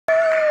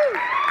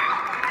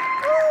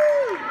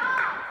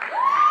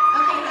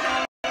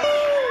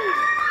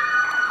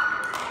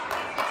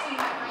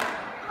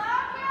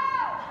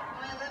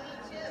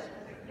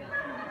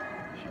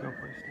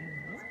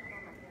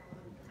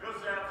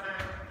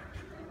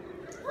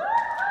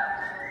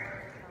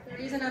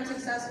reason I'm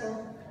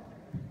successful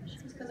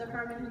is because of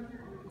harmony.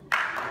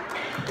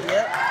 Yep.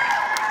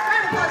 Round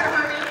of applause for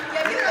harmony.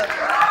 Yeah, give it up.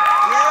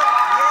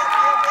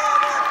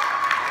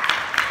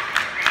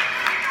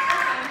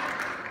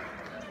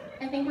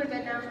 I think we're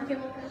good now. Okay,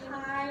 well,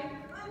 hi.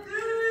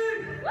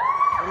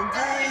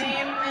 Lindsey.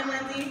 I'm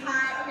Lindsey.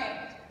 Hi. Okay.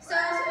 So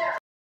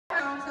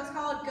it's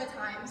called Good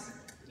Times.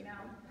 You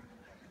know,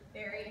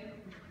 very.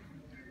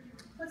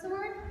 What's the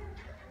word?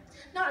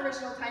 Not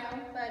original title,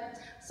 but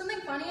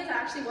something funny is I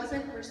actually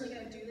wasn't originally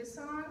gonna do this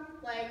song.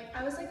 Like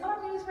I was like, oh,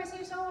 I'm gonna use my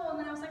same solo, and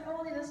then I was like, oh,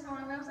 I'll do this song,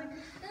 and I was like,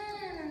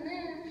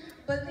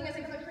 But the thing is,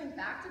 I kept coming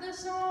back to this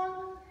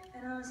song,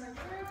 and I was like,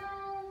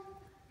 well,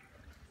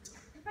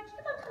 if I keep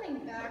on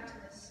coming back to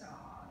this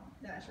song,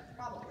 then I should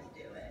probably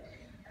do it.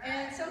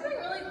 And something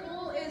really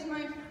cool is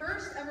my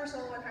first ever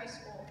solo in high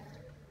school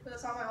with a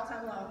song My All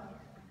Time Low.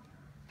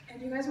 And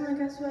do you guys want to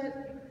guess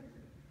what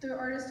the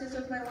artist is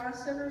of my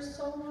last ever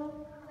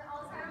solo?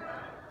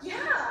 Yeah!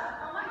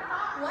 Oh my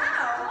god!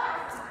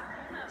 Wow!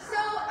 So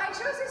I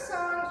chose this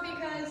song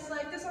because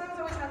this song has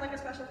always had a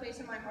special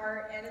place in my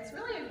heart, and it's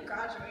really a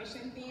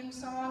graduation themed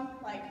song.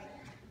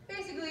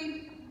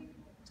 Basically,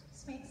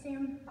 just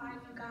saying bye to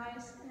you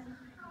guys.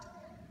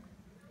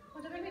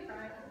 Well, don't make me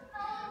cry.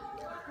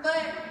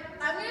 But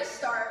I'm gonna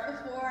start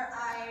before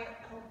I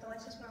hope the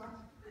lights just went off.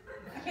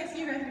 I can't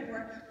see you guys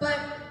anymore. But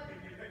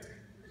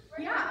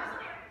yeah.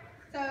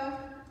 So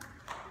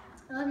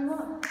I love you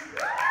all.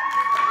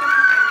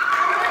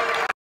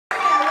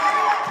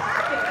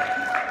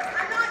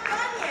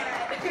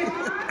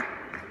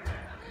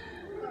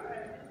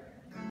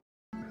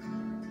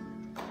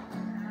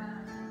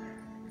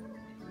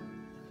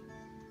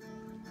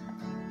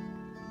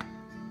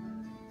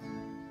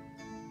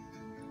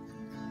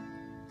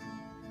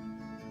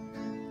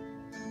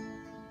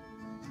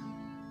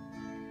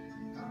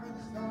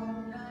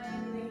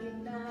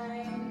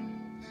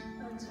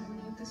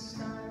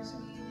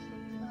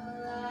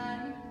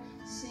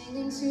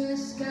 To the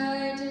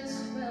sky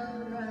just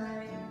felt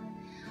right.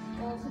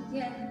 Won't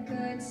forget the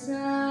good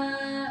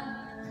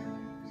times.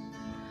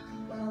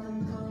 While the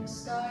punks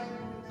started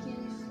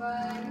picking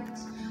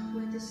fights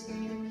with the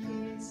skater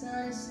kids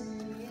on the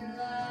city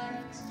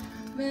lights.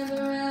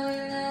 Remember how we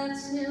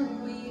laughed till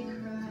we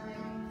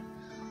cried.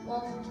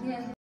 Won't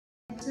forget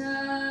the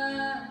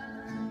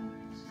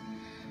times.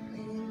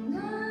 And I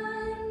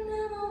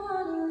never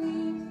want to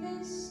leave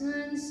this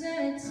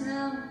sunset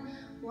town.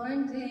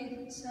 One day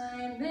the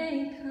time may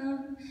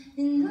come,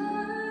 and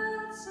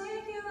I'll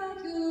take you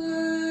like you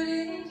would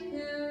and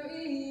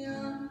carry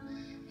on.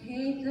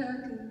 Hate the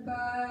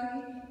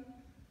goodbye,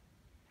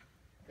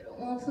 but I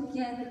won't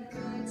forget the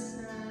good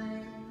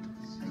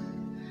times.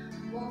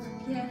 Won't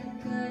forget the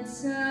good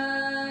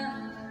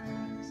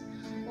times.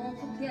 Won't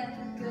forget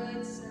the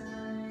good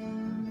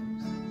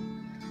times.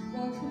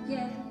 Won't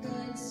forget the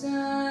good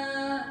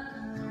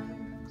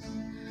times.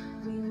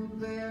 We will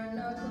bare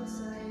knuckles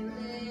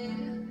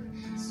silent.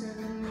 Turn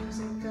the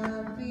music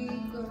up, we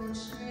go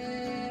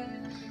trip.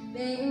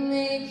 They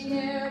may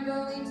care,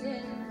 but we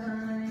didn't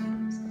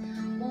mind.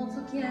 Won't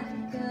forget the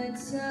good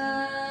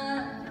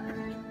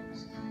times.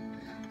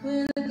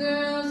 When the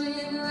girls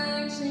in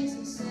black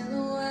chasing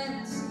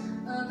silhouettes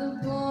of the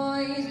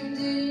boys who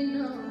didn't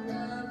know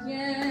love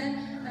yet.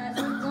 As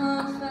the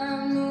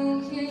bonfire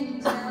moon came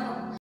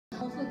down,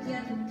 won't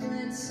forget the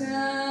good times.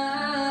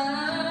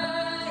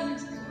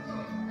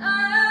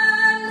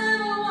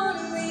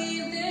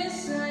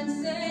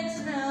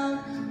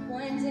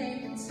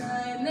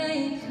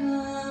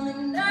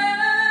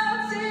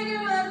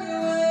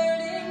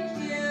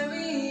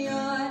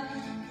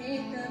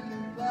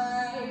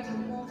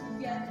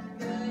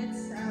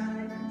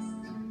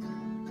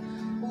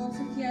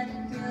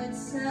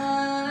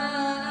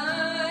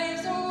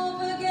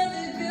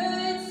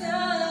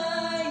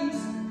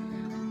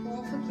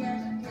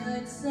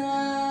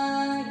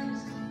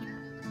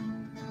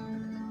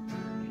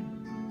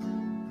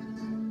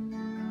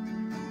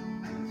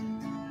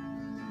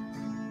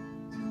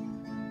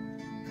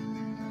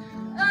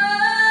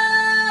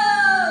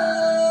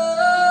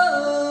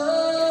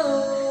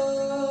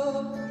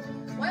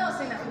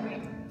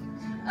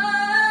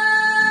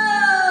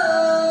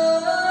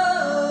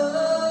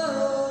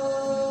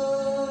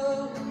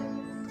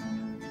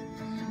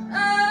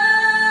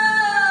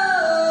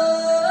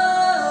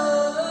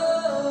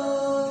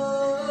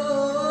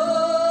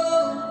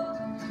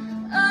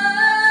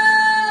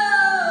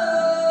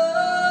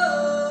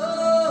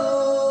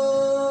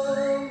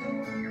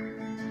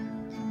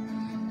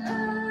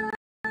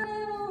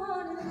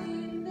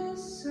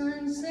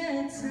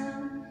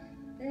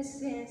 This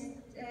is the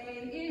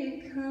day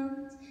it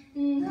comes,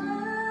 and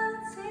I'll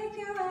take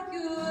you like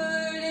you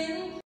would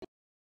and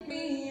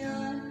carry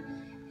on.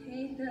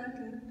 Hate the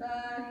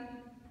goodbye,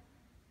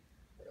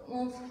 but I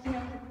won't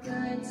forget the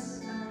good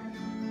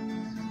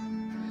times.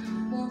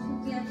 Won't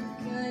forget the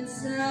good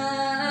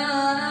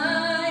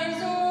times.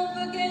 Won't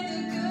forget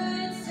the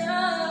good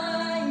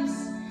times.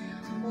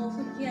 Won't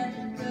forget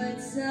the good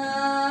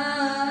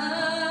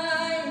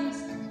times.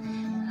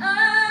 I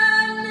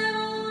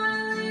never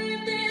wanna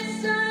leave this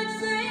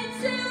sunset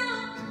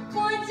town.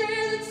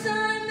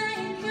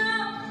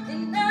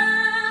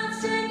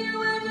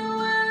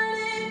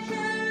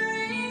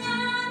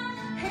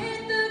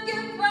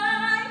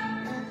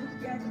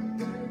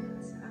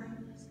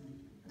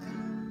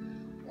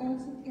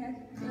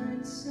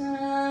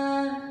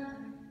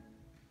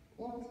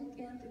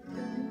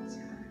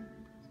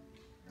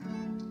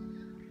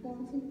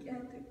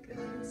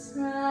 It's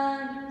right.